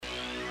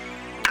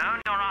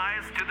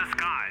the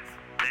skies.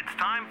 It's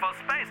time for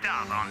Spaced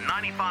Out on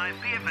 95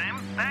 PFM,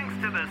 thanks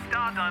to the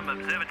Stardome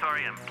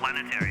Observatory and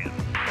Planetarium.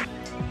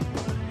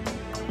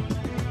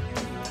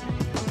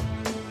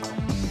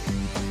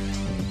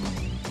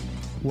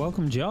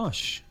 Welcome,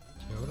 Josh.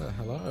 Kia ora,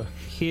 hello.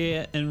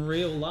 Here in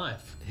real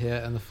life. Here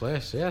in the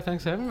flesh. Yeah,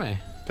 thanks for having me.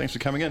 Thanks for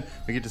coming in.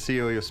 We get to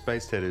see all your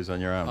space tattoos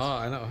on your arms. Oh,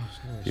 I know.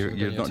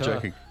 You're not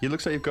joking. It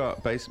looks like you've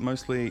got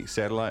mostly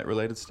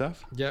satellite-related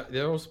stuff. Yeah,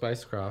 they're all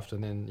spacecraft,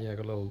 and then got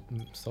a little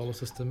solar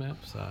system map.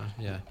 So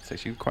yeah, It's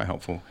actually quite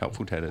helpful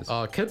tattoos.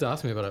 oh, kids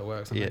ask me about it at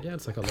work. So I'm like,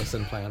 it's like a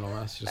lesson plan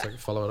almost. You just like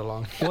follow it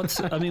along. What's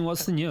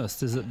the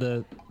newest? Is it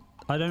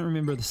I don't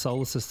remember the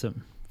solar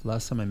system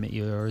last time I met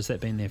you, or has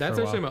that been there That's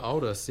for a while? actually my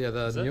oldest. Yeah,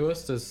 the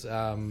newest is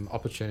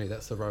Opportunity.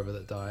 That's the rover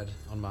that died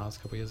on Mars a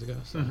couple of years ago.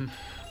 So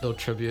little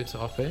tribute to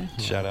Oppie.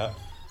 Shout out.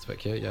 It's a bit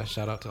cute. Yeah,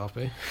 shout out to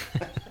Oppie.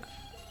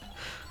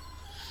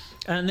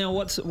 Now,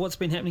 what's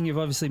been happening? You've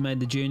obviously made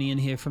the journey in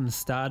here from the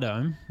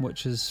Stardome,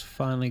 which has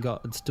finally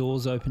got its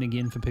doors open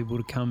again for people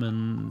to come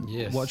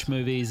and watch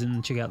movies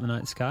and check out the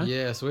night sky.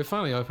 Yeah, so we're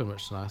finally open,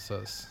 which is nice. So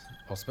it's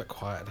a bit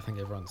quiet. I think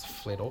everyone's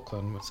fled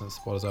Auckland since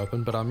the borders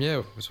open. But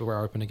so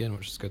we're open again,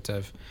 which is good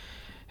to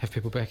have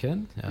people back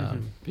in. But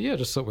yeah,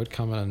 just thought we'd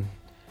come in and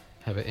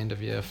have an end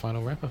of year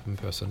final wrap up in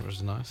person, which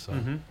is nice. So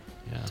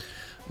yeah.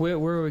 Where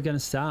are we going to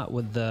start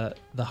with the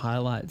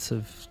highlights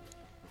of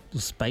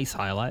the space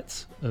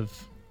highlights of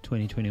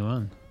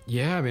 2021?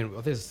 Yeah, I mean,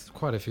 there's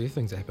quite a few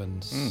things that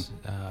happened.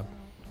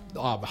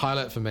 The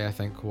highlight for me, I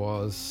think,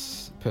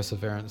 was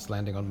Perseverance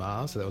landing on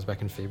Mars. So that was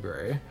back in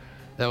February.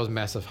 That was a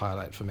massive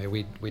highlight for me.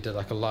 We did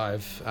like a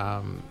live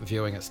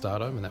viewing at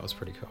Stardome, and that was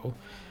pretty cool.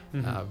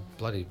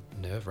 Bloody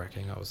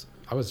nerve-wracking. I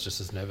was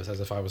just as nervous as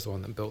if I was the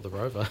one that built the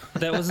rover.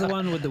 That was the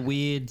one with the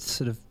weird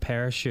sort of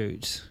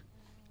parachute.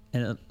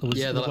 And it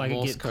looked like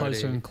it gets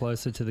closer and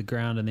closer to the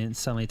ground, and then it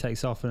suddenly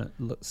takes off, and it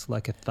looks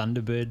like a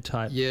Thunderbird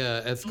type. Yeah,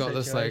 it's got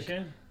this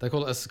they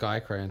call it a sky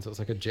crane, so it's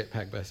like a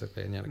jetpack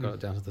basically, and it got it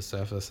down to the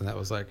surface, and that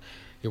was like,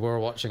 we were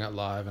watching it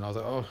live, and I was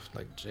like, oh,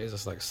 like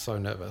Jesus, like so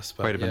nervous.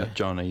 But wait a minute,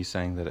 John, are you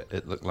saying that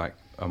it looked like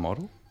a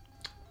model?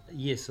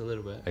 Yes, a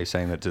little bit. Are you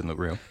saying that it didn't look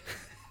real?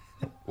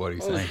 What are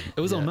you saying?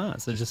 It was on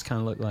Mars. It just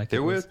kind of looked like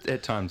there were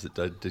at times it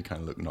did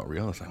kind of look not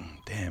real. I was like,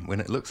 damn,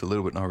 when it looks a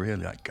little bit not real,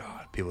 you're like,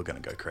 God, people are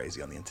going to go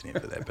crazy on the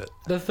internet for that bit.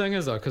 The thing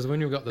is though, because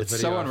when you got the it's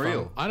video, so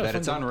unreal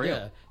it's unreal.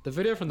 Yeah, the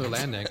video from the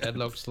landing, it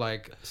looked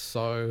like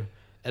so.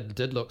 It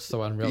did look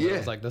so unreal. Yeah. It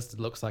was like, this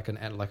looks like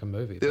like a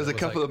movie. There was a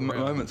couple of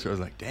moments where I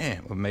was like,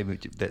 damn, or maybe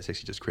that's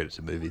actually just credit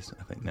to movies,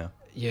 I think now.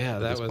 Yeah,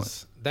 that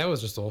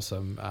was just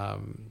awesome.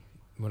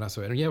 When I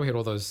saw it, and we had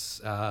all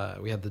those.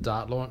 We had the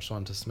DART launch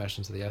one to smash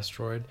into the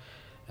asteroid.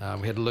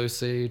 We had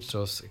Lucy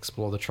to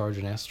explore the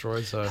Trojan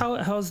asteroid. So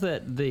how's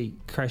that, the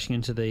crashing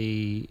into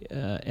the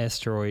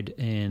asteroid,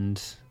 and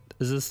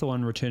is this the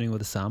one returning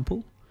with a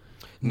sample?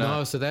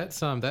 No, so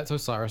that's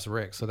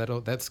OSIRIS-REx. So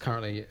that's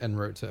currently en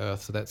route to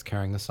Earth. So that's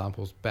carrying the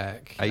samples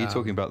back. Are you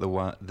talking about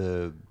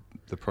the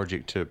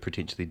project to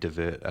potentially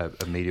divert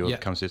a meteor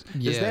that comes to us?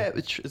 Yeah.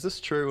 Is this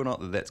true or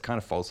not? That's kind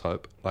of false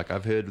hope. Like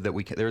I've heard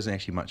that there isn't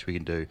actually much we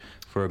can do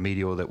for a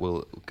meteor that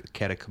will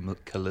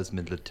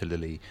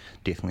cataclysmically,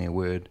 definitely a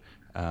word,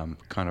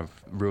 kind of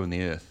ruin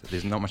the Earth.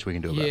 There's not much we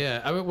can do about it.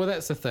 Yeah, I mean, well,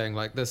 that's the thing.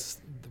 Like this,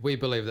 we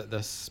believe that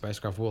this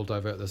spacecraft will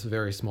divert this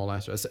very small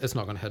asteroid. It's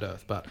not going to hit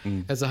Earth, but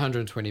it's a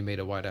 120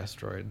 meter wide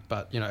asteroid.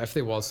 But if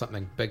there was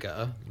something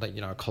bigger, like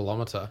a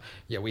kilometer,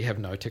 we have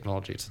no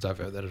technology to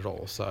divert that at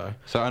all. So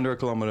under a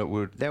kilometer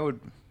would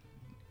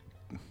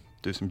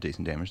do some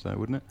decent damage, though,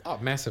 wouldn't it? Oh,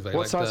 massively.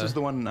 What size was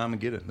the one in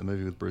Armageddon, the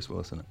movie with Bruce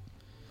Willis in it?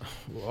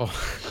 Well,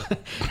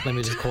 let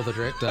me just call the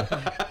director.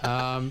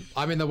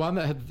 I mean, the one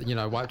that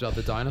had wiped out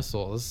the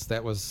dinosaurs,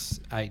 that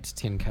was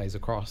 10 k's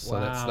across. So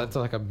that's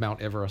like a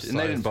Mount Everest. And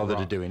they didn't bother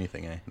to do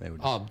anything, eh?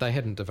 They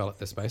hadn't developed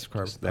their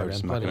spacecraft. They were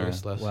just bloody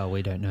useless. Well,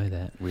 we don't know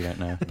that. We don't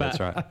know. That's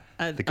right.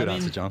 The good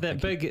answer, John. The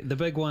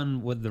big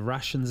one with the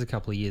Russians a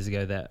couple of years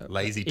ago. That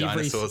lazy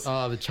dinosaurs.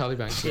 The Charlie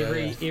Banks.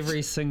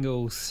 Every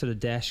single sort of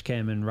dash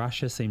cam in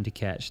Russia seemed to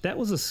catch. That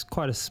was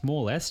quite a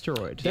small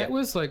asteroid. That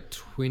was like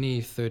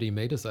 20, 30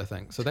 meters, I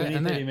think. So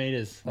 30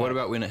 meters. What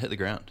about when it hit the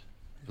ground?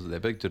 Was it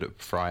that big? Did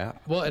it fry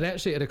up? Well,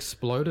 it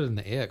exploded in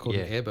the air, called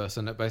an airburst,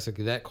 and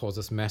that caused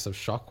this massive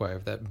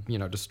shockwave that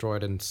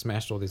destroyed and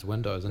smashed all these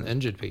windows and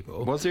injured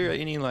people. Was there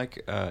any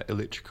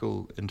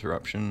electrical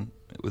interruption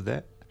with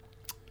that?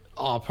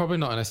 Oh, probably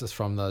not unless it's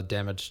from the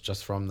damage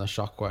just from the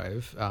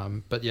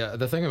shockwave. But yeah,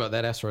 the thing about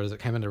that asteroid is it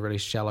came in a really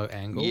shallow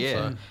angle.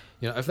 Yeah. So,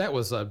 if that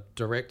was a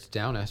direct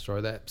down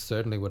asteroid, that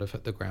certainly would have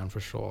hit the ground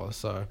for sure.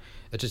 So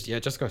it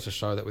just goes to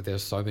show that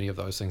there's so many of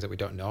those things that we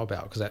don't know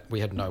about because we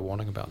had no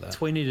warning about that.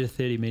 20 to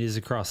 30 meters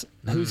across.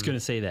 Who's going to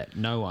see that?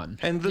 No one.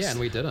 And and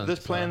we didn't.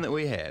 This plan that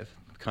we have,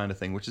 kind of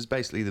thing, which is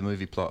basically the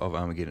movie plot of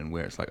Armageddon,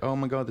 where it's like, oh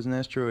my God, there's an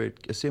asteroid.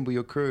 Assemble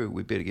your crew.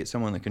 We better get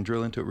someone that can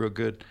drill into it real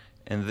good.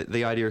 And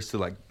the idea is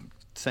to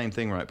same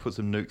thing, right? Put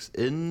some nukes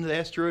in the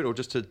asteroid, or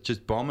just to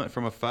bomb it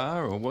from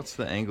afar, or what's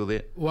the angle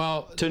there?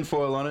 Well, tin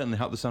foil on it and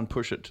help the sun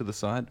push it to the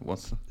side. Well,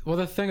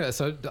 the thing is,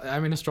 so I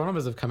mean,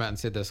 astronomers have come out and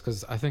said this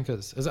because I think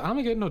is it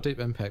Armageddon or Deep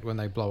Impact when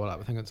they blow it up?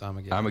 I think it's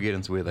Armageddon.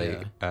 Armageddon's where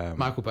they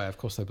Michael Bay, of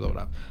course, they blow it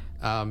up.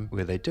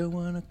 Where they don't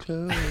want to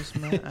close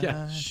my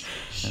eyes.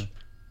 Yeah.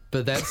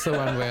 But that's the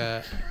one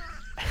where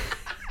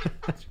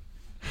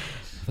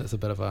that's a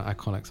bit of an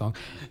iconic song.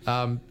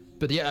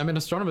 But yeah, I mean,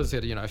 astronomers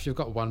said, if you've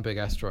got one big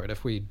asteroid,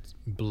 if we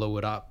blew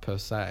it up per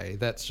se,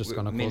 that's just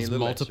going to cause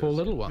multiple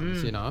little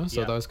ones,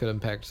 So those could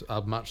impact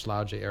a much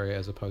larger area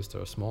as opposed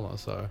to a smaller.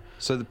 So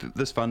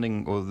this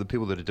funding, or the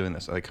people that are doing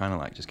this, are they kind of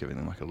like just giving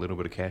them like a little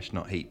bit of cash,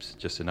 not heaps,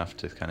 just enough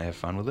to kind of have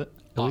fun with it?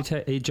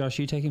 Josh,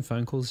 are you taking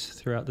phone calls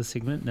throughout the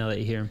segment now that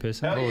you're here in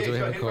person? Oh, do we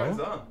have a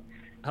call?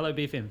 Hello,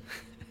 BFM.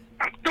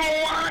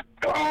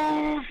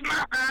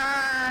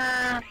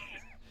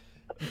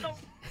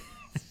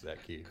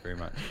 Thank you very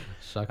much.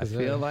 I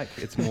feel like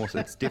it's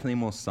definitely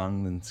more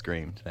sung than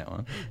screamed, that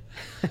one.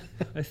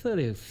 I thought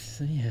it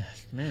was,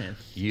 man.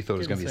 You thought it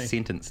was going to be a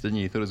sentence, didn't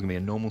you? You thought it was going to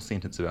be a normal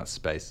sentence about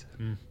space.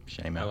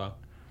 Shame out. Oh, well.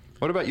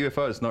 What about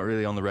UFOs? Not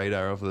really on the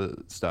radar of the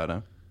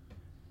Stardome?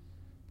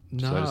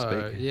 No, so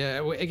to speak.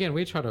 Yeah. Again,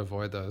 we try to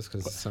avoid those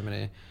because so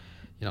many,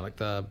 like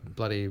the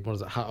bloody, what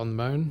is it, hut on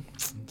the moon?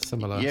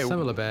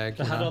 Similar bag.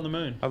 The hut on the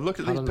moon. I've looked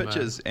at these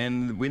pictures,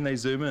 and when they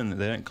zoom in,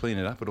 they don't clean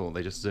it up at all.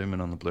 They just zoom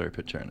in on the blurry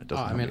picture, and it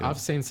doesn't. I've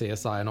seen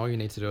CSI, and all you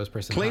need to do is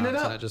press clean enhance, it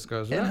up, and it just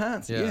goes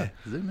enhance. Yeah,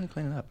 zoom in and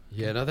clean it up.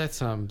 Yeah, no,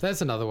 that's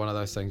another one of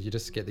those things. You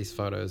just get these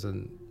photos,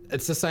 and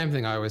it's the same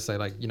thing I always say.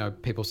 Like,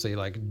 people see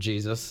like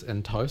Jesus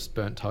in toast,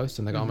 burnt toast,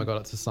 and they go, "Oh my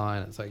god, it's a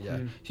sign." It's like,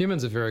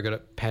 humans are very good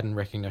at pattern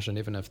recognition,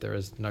 even if there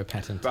is no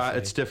pattern. But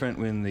it's different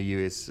when the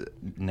US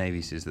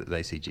Navy says that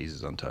they see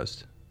Jesus on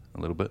toast. A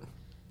little bit.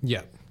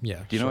 Yeah. Do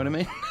you know what I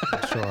mean?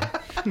 Sure.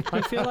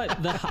 I feel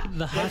like the hut.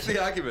 That's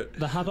the argument.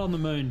 The hut on the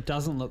moon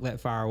doesn't look that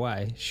far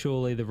away.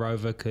 Surely the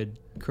rover could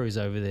cruise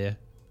over there.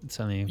 It's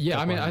only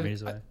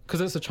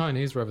because it's a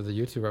Chinese rover, the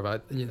U2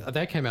 rover.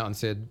 They came out and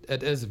said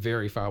it is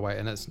very far away,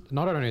 and it's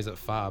not only is it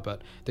far,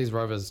 but these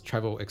rovers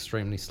travel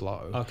extremely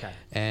slow. Okay.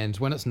 And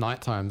when it's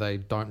nighttime, they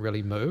don't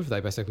really move. They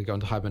basically go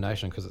into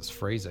hibernation because it's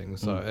freezing.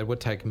 So it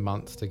would take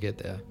months to get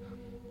there.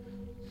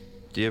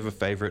 Do you have a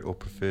favorite or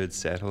preferred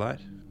satellite?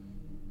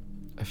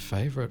 A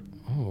favorite?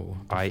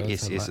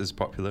 ISS is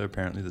popular,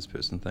 apparently, this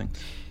person thinks.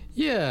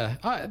 Yeah,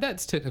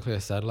 that's technically a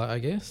satellite, I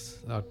guess.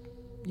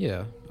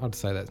 I'd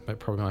say that's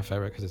probably my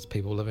favorite because it's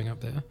people living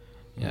up there.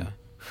 Yeah.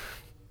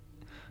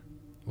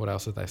 What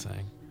else are they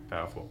saying?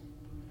 Powerful.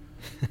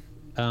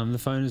 The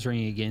phone is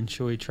ringing again.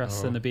 Shall we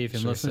trust in the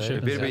BFM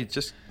listenership? Better be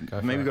just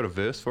maybe got a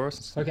verse for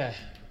us. Okay.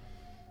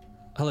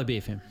 Hello,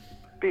 BFM.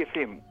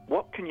 BFM,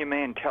 what can your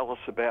man tell us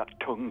about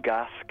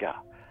Tunguska?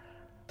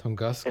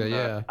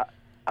 Tunguska,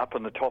 up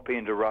on the top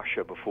end of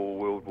Russia before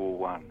World War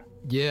One.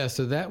 Yeah,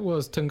 so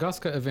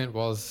Tunguska event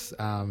was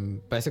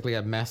basically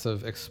a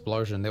massive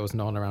explosion. There was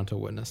no one around to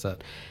witness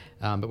it.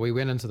 But we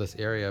went into this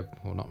area,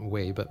 well, not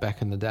we, but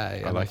back in the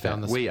day. I like that.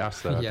 We,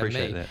 us, though. I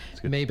appreciate that.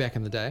 It's good. Me back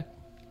in the day.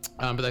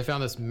 But they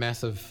found this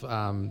massive,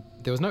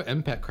 there was no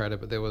impact crater,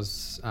 but there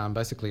was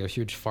basically a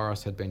huge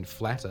forest had been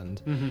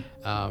flattened.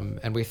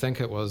 And we think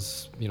it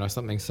was,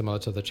 something similar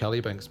to the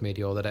Chelyabinsk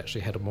meteor that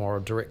actually had a more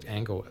direct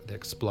angle that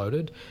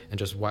exploded and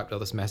just wiped out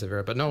this massive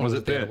area. But no one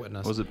was there to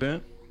witness. Was it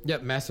burnt?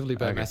 Yep, massively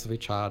burnt, massively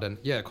charred, and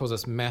it caused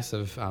us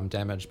massive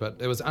damage, but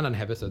it was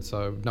uninhabited,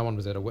 so no one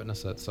was there to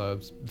witness it. So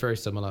it's very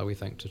similar, we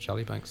think, to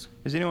Chelyabinsk.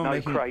 Is anyone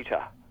making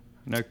crater?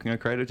 No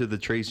crater? Did the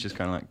trees just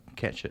kind of like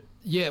catch it?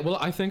 Yeah, well,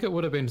 I think it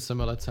would have been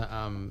similar to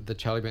the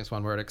Chelyabinsk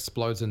one where it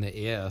explodes in the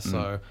air.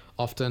 So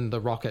often the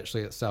rock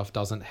actually itself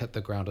doesn't hit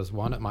the ground as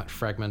one. It might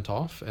fragment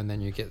off, and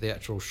then you get the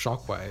actual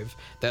shock wave.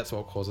 That's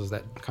what causes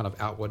that kind of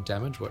outward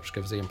damage, which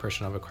gives the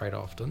impression of a crater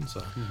often.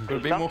 So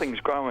Nothing's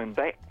growing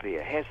back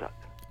there, has it?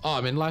 Oh,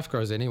 I mean, life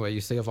grows anywhere.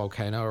 You see a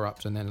volcano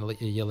erupt, and then a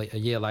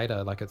year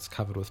later, like it's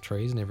covered with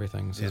trees and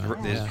everything. So,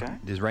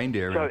 there's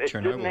reindeer so in it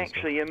Chernobyl. didn't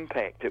actually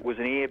impact. It was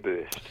an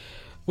airburst.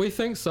 We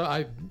think so.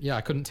 I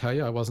couldn't tell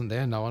you. I wasn't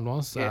there. No one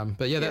was. But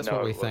that's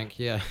what we think.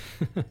 Yeah.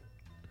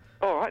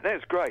 All right,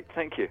 that's great.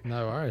 Thank you.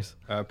 No worries.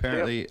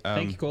 Apparently,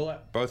 thank you, caller.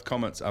 Both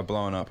comments are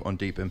blowing up on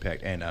Deep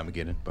Impact and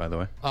Armageddon, by the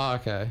way. Oh,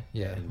 okay.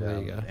 Yeah, there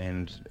you go.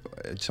 And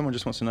someone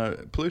just wants to know,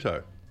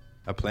 Pluto,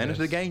 a planet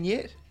again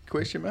yet?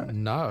 Question mark?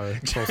 No.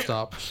 Full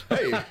stop.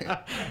 Hey,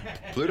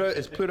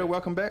 is Pluto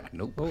welcome back?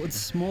 Nope. Well, it's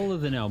smaller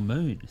than our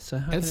moon, so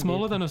it's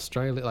smaller than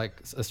Australia.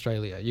 Like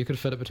Australia, you could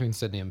fit it between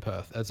Sydney and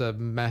Perth. It's a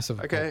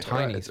massive, tiny.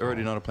 Right. It's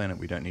already not a planet.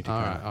 We don't need to.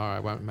 All right.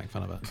 Won't make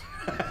fun of it.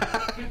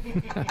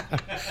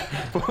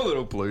 Poor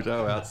little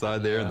Pluto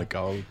outside there in the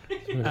cold.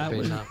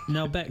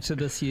 Now back to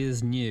this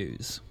year's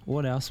news.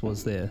 What else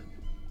was there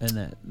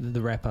in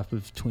the wrap up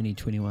of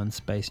 2021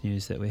 space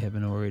news that we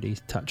haven't already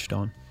touched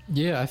on?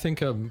 Yeah, I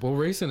think,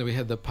 recently we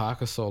had the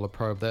Parker Solar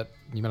Probe that,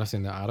 you might have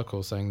seen the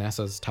article saying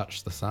NASA's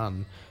touched the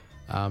sun.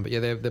 But yeah,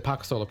 the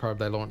Parker Solar Probe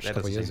they launched a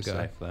couple of years ago.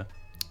 Safe, though.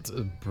 It's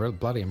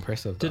bloody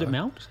impressive. Did it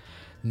melt?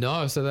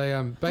 No, so they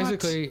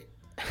basically...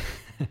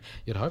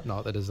 You'd hope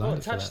not. They're Oh, designed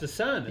it for touched that. the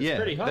sun. It's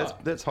pretty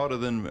hot. That's hotter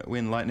than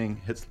when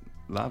lightning hits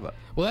lava.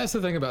 Well, that's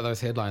the thing about those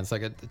headlines.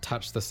 Like, it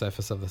touched the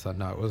surface of the sun.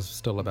 No, it was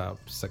still about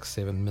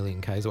 6-7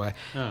 million k's away.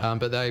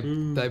 But they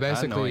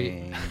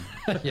basically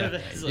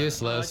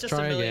useless. Just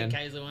Try a million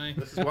again.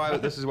 K's away.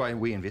 This is why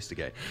we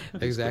investigate.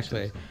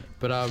 Exactly.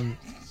 But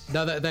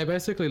no, they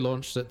basically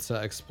launched it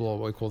to explore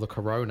what we call the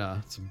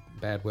corona. It's a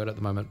bad word at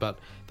the moment, but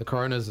the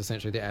corona is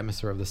essentially the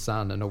atmosphere of the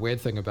sun. And a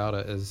weird thing about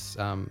it is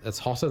it's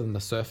hotter than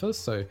the surface.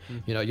 So,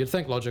 you'd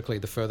think logically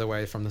the further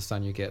away from the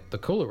sun you get, the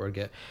cooler it would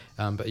get.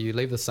 But you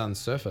leave the sun's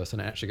surface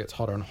and it actually gets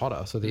hotter and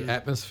hotter. So the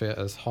atmosphere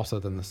is hotter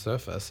than the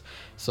surface.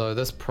 So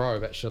this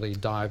probe actually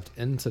dived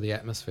into the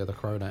atmosphere, the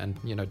corona,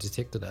 and,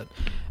 detected it.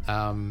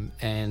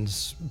 And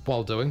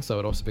while doing so,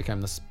 it also became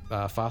the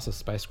fastest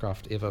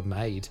spacecraft ever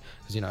made.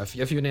 Because,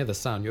 if you're near the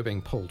sun, you're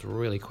being pulled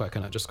really quick,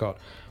 and it just got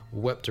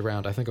whipped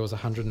around. I think it was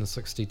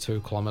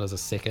 162 kilometers a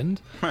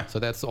second. So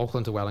that's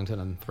Auckland to Wellington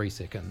in 3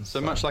 seconds.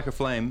 So much like a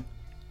flame,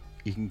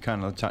 you can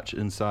kind of touch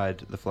inside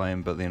the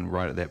flame, but then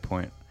right at that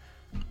point,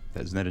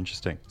 isn't that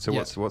interesting? So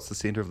what's the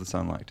center of the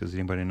sun like? Does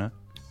anybody know?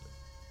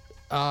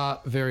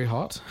 Very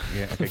hot.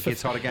 Yeah, okay.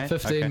 Gets hot again?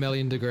 15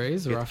 million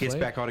degrees, roughly. Gets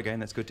back hot again,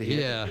 that's good to hear.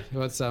 Yeah,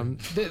 well,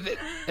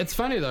 it's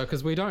funny though,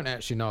 because we don't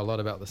actually know a lot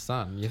about the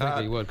sun. You think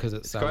we would, because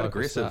it's quite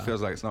aggressive. It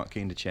feels like it's not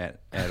keen to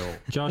chat at all.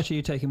 Josh, are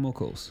you taking more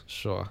calls?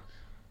 Sure.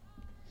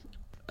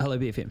 Hello,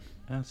 BFM.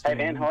 Hey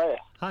man, how are you?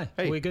 Hi,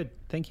 we're good.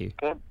 Thank you.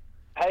 Good.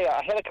 Hey,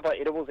 I had a couple of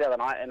edibles the other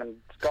night and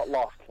got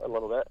lost a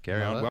little bit.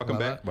 Carry on. Welcome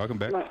back. Welcome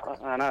back.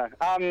 I know.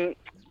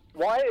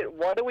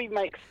 Why do we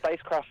make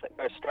spacecraft that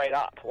go straight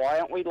up? Why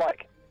don't we,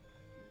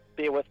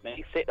 bear with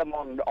me, set them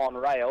on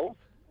rails,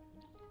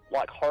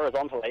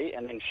 horizontally,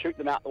 and then shoot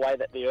them out the way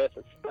that the Earth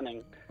is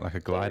spinning? Like a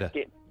glider.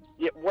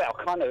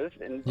 Kind of.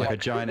 And like a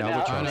giant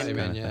albatross. Kind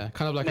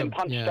of like and then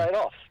punch straight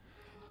off.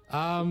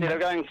 Instead of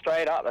going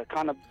straight up, it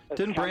kind of...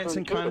 Didn't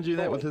Branson kind of do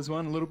that with his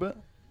one a little bit?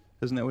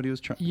 Isn't that what he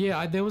was trying?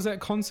 Yeah, there was that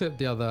concept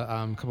the other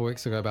couple of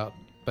weeks ago about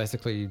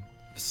basically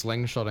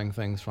slingshotting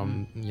things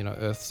from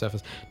Earth's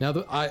surface.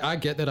 Now I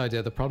get that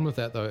idea. The problem with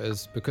that though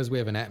is because we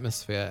have an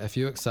atmosphere, if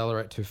you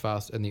accelerate too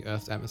fast in the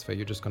Earth's atmosphere,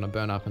 you're just going to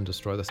burn up and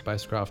destroy the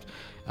spacecraft.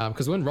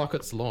 Because when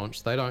rockets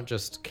launch, they don't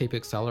just keep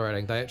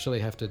accelerating, they actually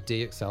have to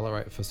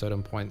de-accelerate for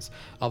certain points,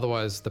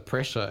 otherwise the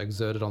pressure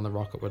exerted on the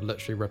rocket would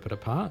literally rip it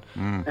apart.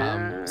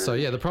 So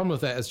yeah, the problem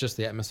with that is just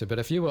the atmosphere. But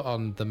if you were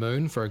on the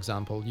moon, for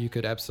example, you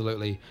could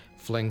absolutely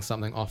fling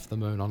something off the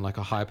moon on like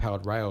a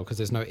high-powered rail because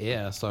there's no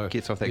air, so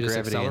gets off that you just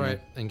gravity accelerate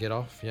and get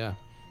off. Yeah.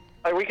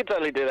 Oh, we could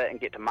totally do that and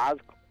get to Mars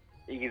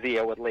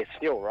easier with less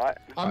fuel, right?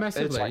 Oh,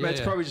 massively.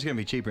 It's probably just going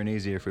to be cheaper and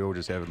easier if we all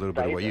just have a little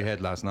bit of what you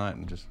had last night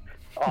and just...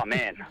 Oh,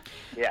 man.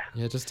 Yeah.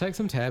 Yeah, just take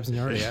some tabs and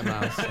you're already at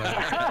Mars. So.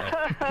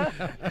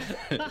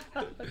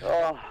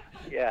 Oh,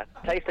 yeah.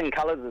 Tasting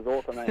colours is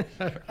awesome, eh?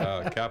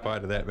 Oh, can't buy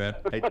to that, man.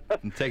 Hey,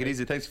 take it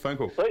easy. Thanks for the phone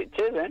call. Sweet.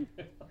 Cheers, man.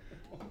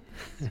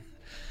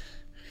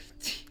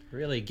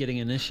 Really getting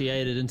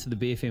initiated into the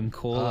BFM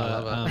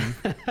caller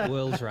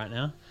worlds right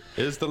now.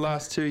 Is the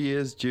last 2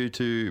 years due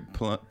to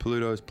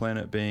Pluto's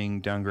planet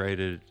being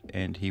downgraded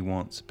and he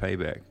wants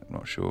payback? I'm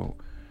not sure.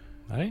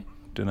 Hey?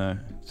 Don't know.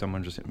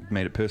 Someone just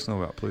made it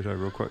personal about Pluto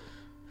real quick.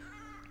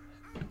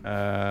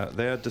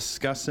 They are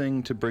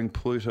discussing to bring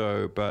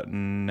Pluto, but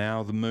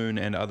now the moon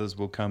and others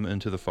will come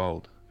into the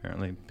fold.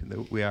 Apparently,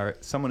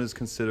 someone is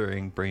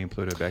considering bringing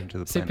Pluto back into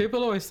the planet. See,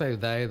 people always say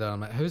they, though.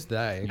 I'm like, who's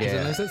they?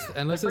 Yeah.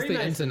 Unless it's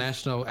the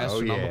International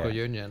Astronomical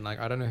Union.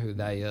 Like, I don't know who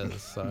they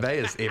is. So. They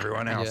is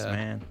everyone else,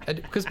 man.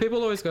 Because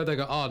people always go,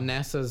 oh,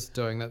 NASA's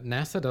doing that.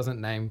 NASA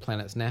doesn't name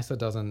planets. NASA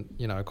doesn't,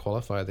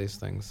 qualify these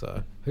things.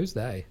 So, who's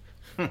they?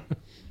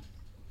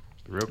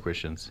 Real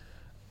questions.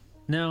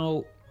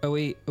 Now, are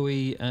we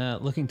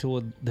looking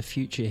toward the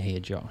future here,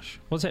 Josh?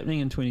 What's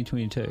happening in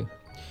 2022?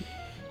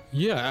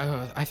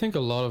 Yeah, I think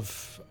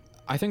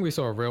we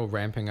saw a real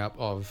ramping up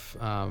of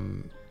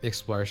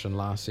exploration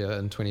last year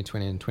in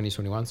 2020 and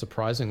 2021.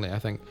 Surprisingly, I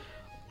think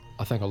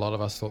a lot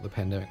of us thought the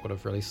pandemic would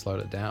have really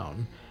slowed it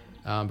down.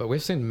 But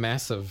we've seen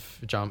massive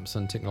jumps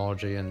in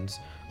technology and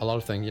a lot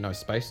of things,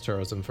 space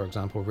tourism, for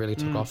example, really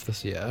took off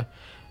this year.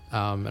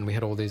 And we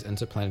had all these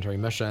interplanetary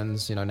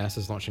missions.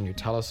 NASA's launching new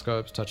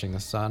telescopes, touching the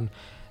sun.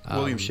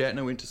 William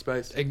Shatner went to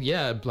space.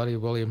 Yeah, bloody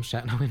William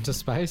Shatner went to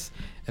space.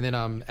 And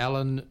then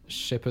Alan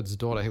Shepard's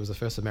daughter, who was the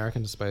first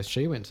American to space,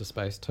 she went to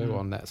space too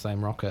on that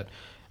same rocket.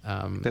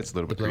 That's a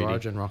little bit the Blue greedy.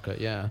 Origin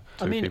rocket, yeah.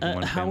 I mean,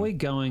 how are we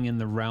going in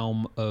the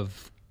realm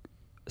of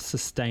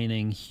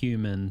sustaining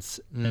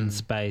humans in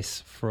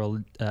space for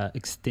an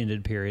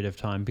extended period of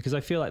time? Because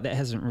I feel like that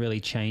hasn't really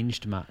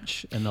changed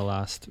much in the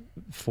last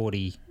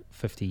 40,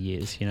 50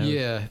 years,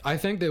 Yeah, I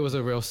think there was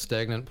a real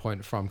stagnant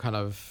point from kind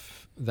of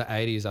the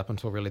 80s up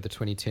until really the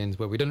 2010s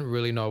where we didn't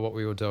really know what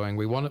we were doing.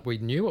 We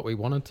knew what we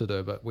wanted to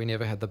do, but we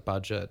never had the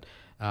budget.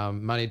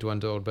 Money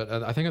dwindled, but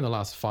I think in the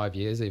last 5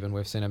 years even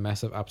we've seen a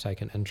massive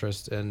uptake in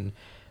interest in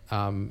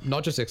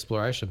not just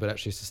exploration but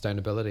actually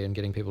sustainability and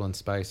getting people in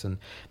space, and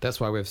that's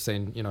why we've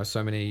seen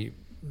so many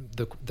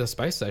the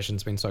space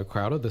station's been so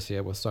crowded this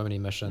year with so many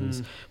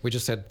missions. We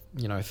just had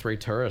 3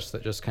 tourists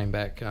that just came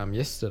back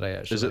yesterday.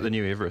 Actually, Is it the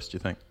new Everest? Do you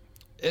think?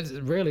 It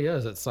really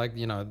is. It's like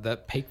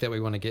that peak that we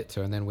want to get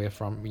to, and then where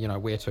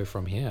to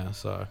from here.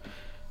 So,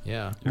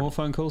 yeah. More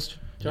phone calls,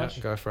 Josh?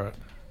 Yeah, go for it.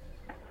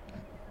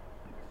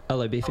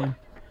 Hello, BFM.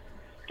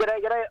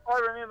 G'day. I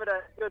remembered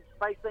a good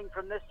space thing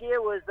from this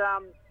year was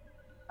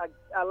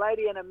a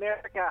lady in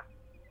America.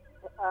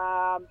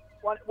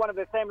 One of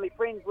her family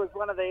friends was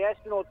one of the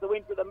astronauts that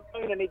went to the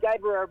moon, and he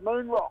gave her a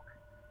moon rock,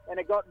 and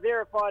it got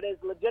verified as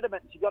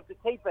legitimate. She got to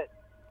keep it.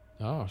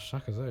 Oh,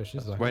 shuckers,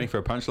 she's like Waiting for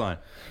a punchline.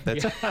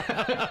 That's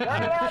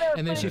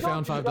and then she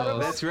found $5.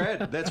 That's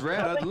rad. That's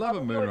rad. I'd love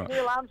a moon rock.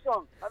 Neil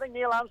Armstrong. I think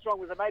Neil Armstrong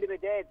was a mate of her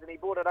dad's, and he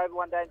brought it over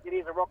one day and said,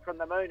 "Here's a rock from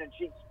the moon," and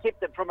she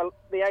kept it from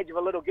the age of a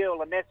little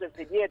girl. And NASA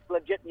said, "Yeah, it's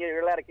legit, and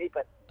you're allowed to keep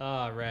it."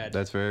 Oh, rad.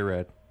 That's very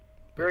rad.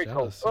 Very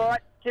cool. All right,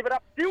 keep it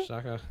up.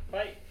 Shaka.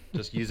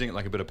 Just using it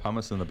like a bit of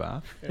pumice in the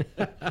bath.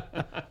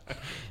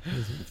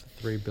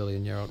 3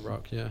 billion year old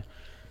rock, yeah.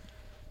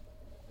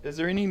 Is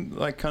there any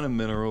kind of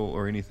mineral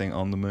or anything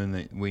on the moon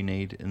that we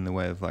need in the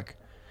way of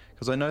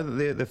because I know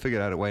that they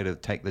figured out a way to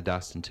take the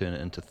dust and turn it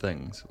into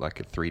things,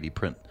 like a 3D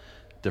print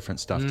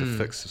different stuff to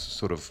fix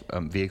sort of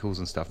vehicles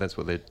and stuff. That's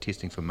what they're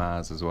testing for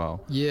Mars as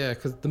well. Yeah,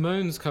 because the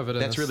moon's covered in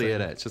That's really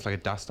it. It's just like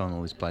a dust on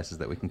all these places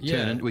that we can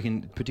we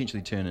can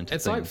potentially turn into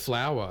It's things. like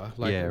flour.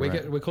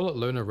 We call it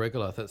lunar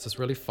regolith. It's this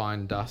really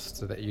fine dust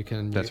so that you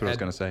can... That's what I was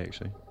going to say,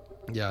 actually.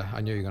 Yeah,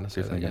 I knew you were going to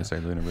say Definitely that.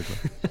 Definitely going to say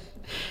lunar regolith.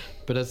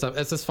 But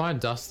it's this fine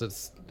dust.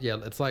 It's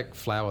like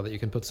flour that you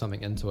can put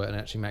something into it and it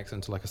actually makes it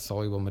into like a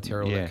soluble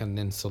material that can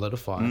then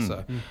solidify.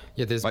 So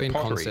there's like been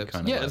pottery, concepts.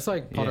 kind of It's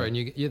like pottery,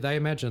 and they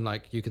imagine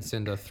you could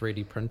send a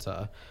 3D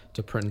printer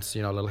to print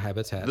little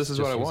habitats. This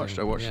is what I watched.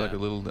 I watched yeah. like a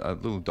little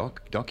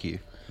docu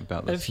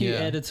about this. If you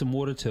added some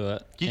water to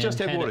it, You just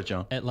and have had water, it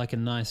John. at like a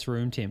nice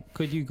room temp,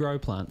 could you grow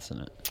plants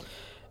in it?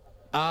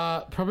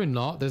 Probably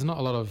not. There's not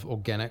a lot of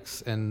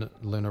organics in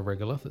lunar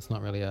regolith. It's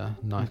not really a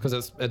nice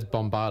because it's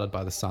bombarded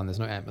by the sun. There's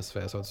no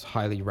atmosphere, so it's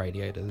highly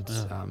radiated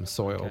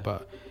soil. Okay.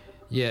 But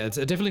yeah, it's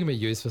definitely gonna be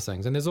used for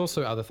things. And there's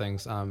also other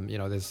things.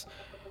 There's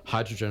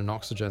hydrogen and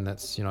oxygen.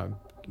 That's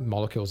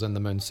molecules in the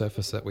moon's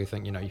surface that we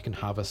think you can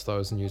harvest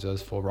those and use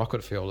those for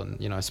rocket fuel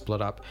and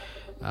split up.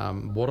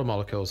 Water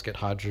molecules get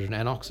hydrogen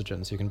and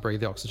oxygen, so you can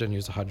breathe the oxygen,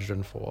 use the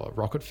hydrogen for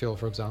rocket fuel,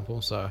 for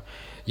example. So,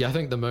 yeah, I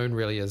think the moon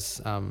really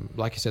is,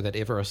 like you said, that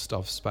Everest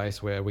of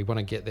space where we want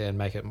to get there and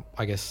make it,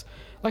 I guess,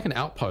 like an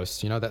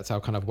outpost. That's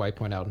our kind of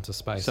waypoint out into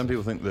space. Some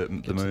people think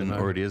that the moon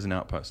already is an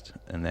outpost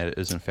and that it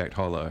is in fact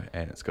hollow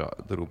and it's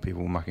got little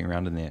people mucking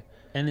around in there.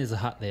 And there's a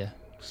hut there.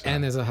 So,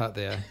 and there's a hut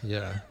there,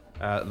 yeah.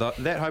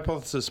 That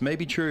hypothesis may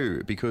be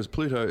true because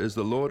Pluto is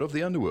the lord of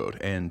the underworld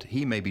and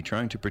he may be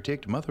trying to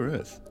protect Mother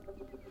Earth.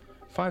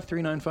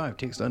 5395,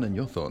 text in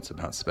your thoughts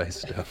about space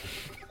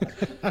stuff.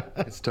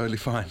 It's totally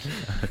fine.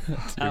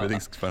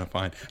 Everything's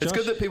fine. It's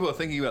good that people are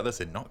thinking about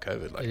this and not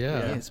COVID.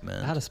 Yes,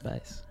 man. Outer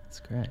space. It's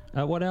great.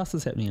 What else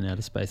is happening in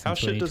outer space? How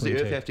shit does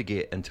the Earth have to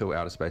get until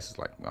outer space is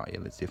like, oh yeah,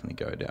 let's definitely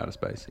go to outer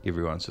space?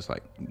 Everyone's just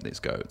like, let's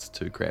go. It's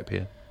too crap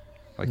here.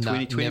 Like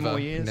 20 more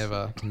years?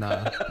 Never,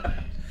 no.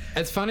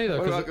 It's funny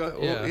though,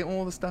 because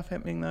all the stuff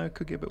happening though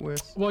could get a bit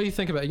worse. Well, you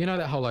think about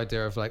that whole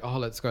idea of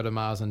let's go to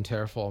Mars and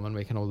terraform and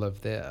we can all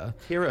live there.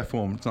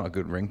 Terraform, it's not a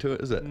good ring to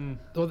it, is it?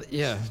 Well,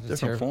 yeah,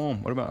 different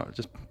form. What about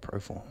just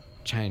proform?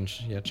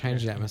 Change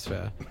the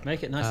atmosphere.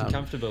 Make it nice and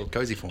comfortable.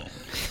 Cozy form.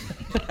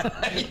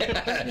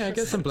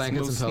 Get some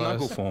blankets and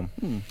snuggle pillows.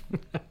 Form.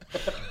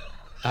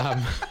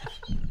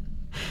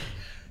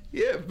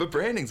 Yeah, but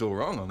branding's all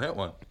wrong on that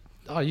one.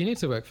 Oh, you need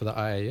to work for the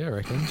IAE, I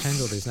reckon.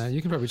 Change all these now.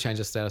 You can probably change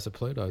the status of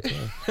Pluto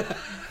too.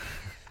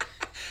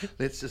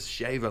 Let's just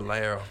shave a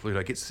layer off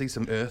Pluto. Get to see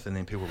some Earth, and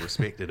then people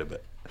respect it a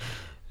bit.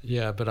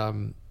 Yeah, but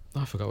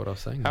I forgot what I was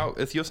saying.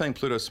 If you're saying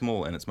Pluto's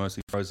small and it's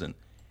mostly frozen,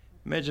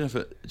 imagine if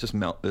it just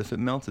if it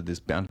melted. There's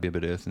bound to be a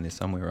bit of Earth in there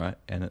somewhere, right?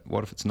 And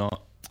what if it's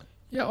not?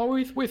 Yeah,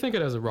 we think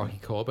it as a rocky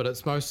core, but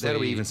it's mostly...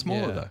 That'll be even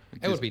smaller though.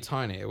 It would be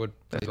tiny. It would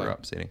be like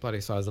upsetting.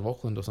 Bloody size of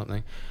Auckland or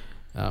something.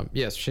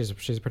 Yes, she's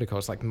pretty cool.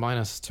 It's like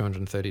minus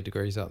 230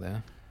 degrees out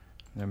there.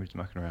 Nobody's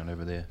mucking around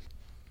over there.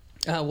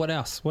 What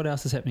else? What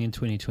else is happening in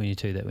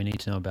 2022 that we need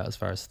to know about as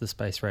far as the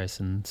space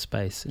race and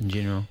space in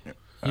general?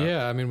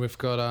 Yeah, I mean we've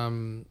got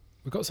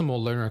some more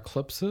lunar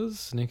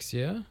eclipses next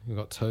year. We've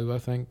got 2, I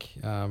think.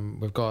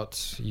 We've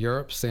got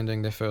Europe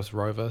sending their first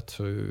rover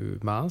to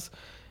Mars.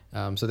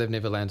 So they've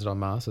never landed on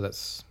Mars, so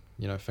that's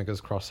fingers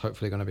crossed,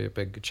 hopefully going to be a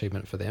big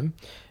achievement for them.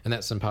 And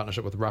that's in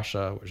partnership with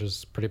Russia, which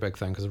is a pretty big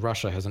thing because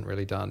Russia hasn't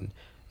really done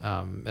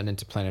an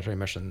interplanetary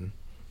mission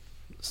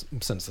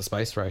since the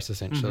space race,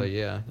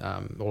 essentially.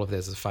 All of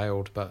theirs has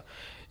failed. But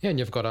yeah, and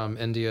you've got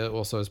India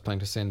also is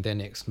planning to send their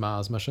next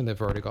Mars mission.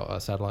 They've already got a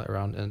satellite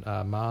around in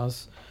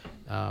Mars.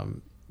 I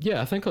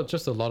think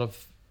just a lot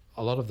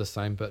of the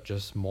same, but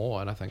just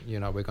more. And I think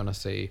we're going to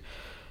see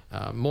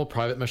more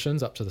private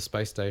missions up to the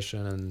space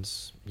station, and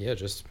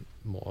just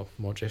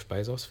more Jeff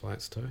Bezos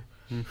flights too.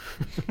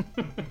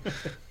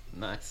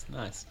 Nice.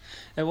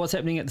 And what's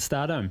happening at the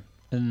Stardome?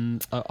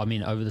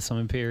 over the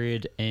summer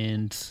period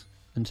and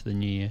into the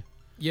new year?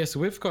 Yeah, so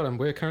we've got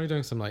we're currently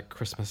doing some like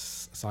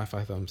Christmas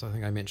sci-fi films. I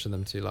think I mentioned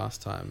them to you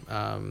last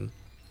time.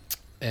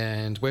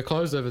 And we're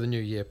closed over the New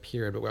Year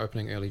period, but we're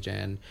opening early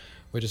Jan.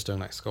 We're just doing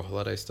like school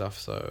holiday stuff,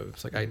 so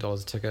it's like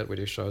 $8 a ticket. We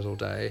do shows all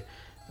day,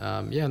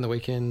 and the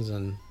weekends,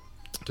 and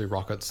do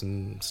rockets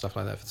and stuff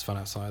like that if it's fun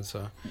outside.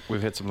 So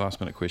We've had some last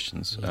minute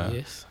questions.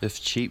 Yes.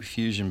 If cheap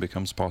fusion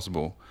becomes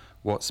possible,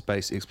 what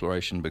space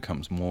exploration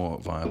becomes more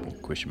viable?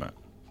 Question mark.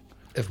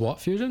 if what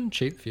fusion?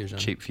 Cheap fusion.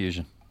 Cheap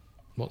fusion.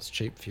 What's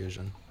cheap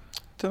fusion?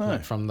 Don't know.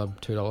 Like from the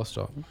 $2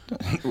 store.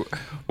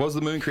 Was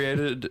the moon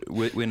created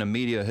when a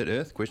meteor hit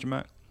Earth? Question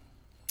mark.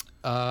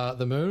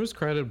 The moon was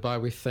created by,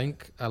 we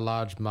think, a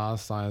large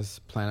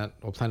Mars-sized planet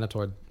or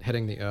planetoid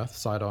hitting the Earth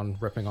side on,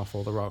 ripping off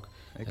all the rock,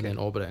 and then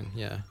orbiting.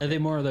 Yeah. Are there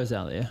more of those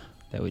out there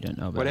that we don't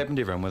know about? What happened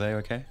to everyone? Were they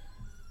okay?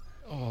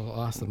 Oh,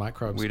 I'll ask the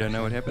microbes. We don't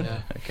know what happened.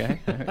 Yeah.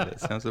 Okay, that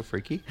sounds a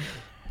freaky.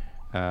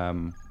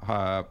 Highly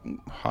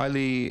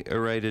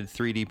irradiated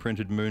 3D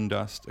printed moon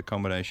dust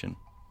accommodation.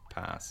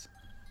 Pass.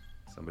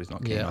 Somebody's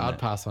not keen Yeah, on I'd that.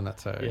 pass on it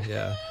too.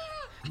 Yeah.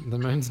 The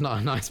moon's not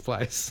a nice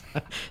place.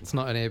 It's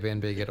not an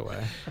Airbnb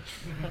getaway.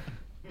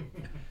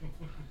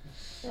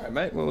 All right,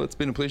 mate. Well, it's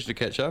been a pleasure to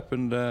catch up,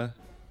 and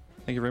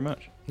thank you very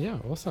much. Yeah,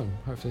 awesome.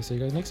 Hopefully see you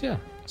guys next year.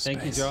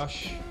 Thank you, Space.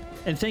 Josh.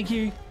 And thank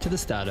you to the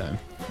Stardome.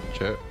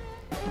 Sure.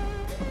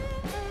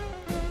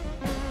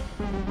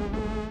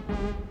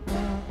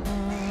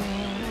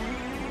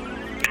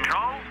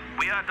 Control,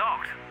 we are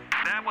docked.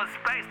 That was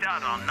Spaced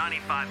Out on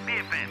 95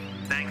 BFM,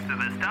 thanks to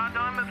the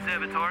Stardome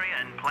Observatory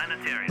and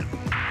Planetarium.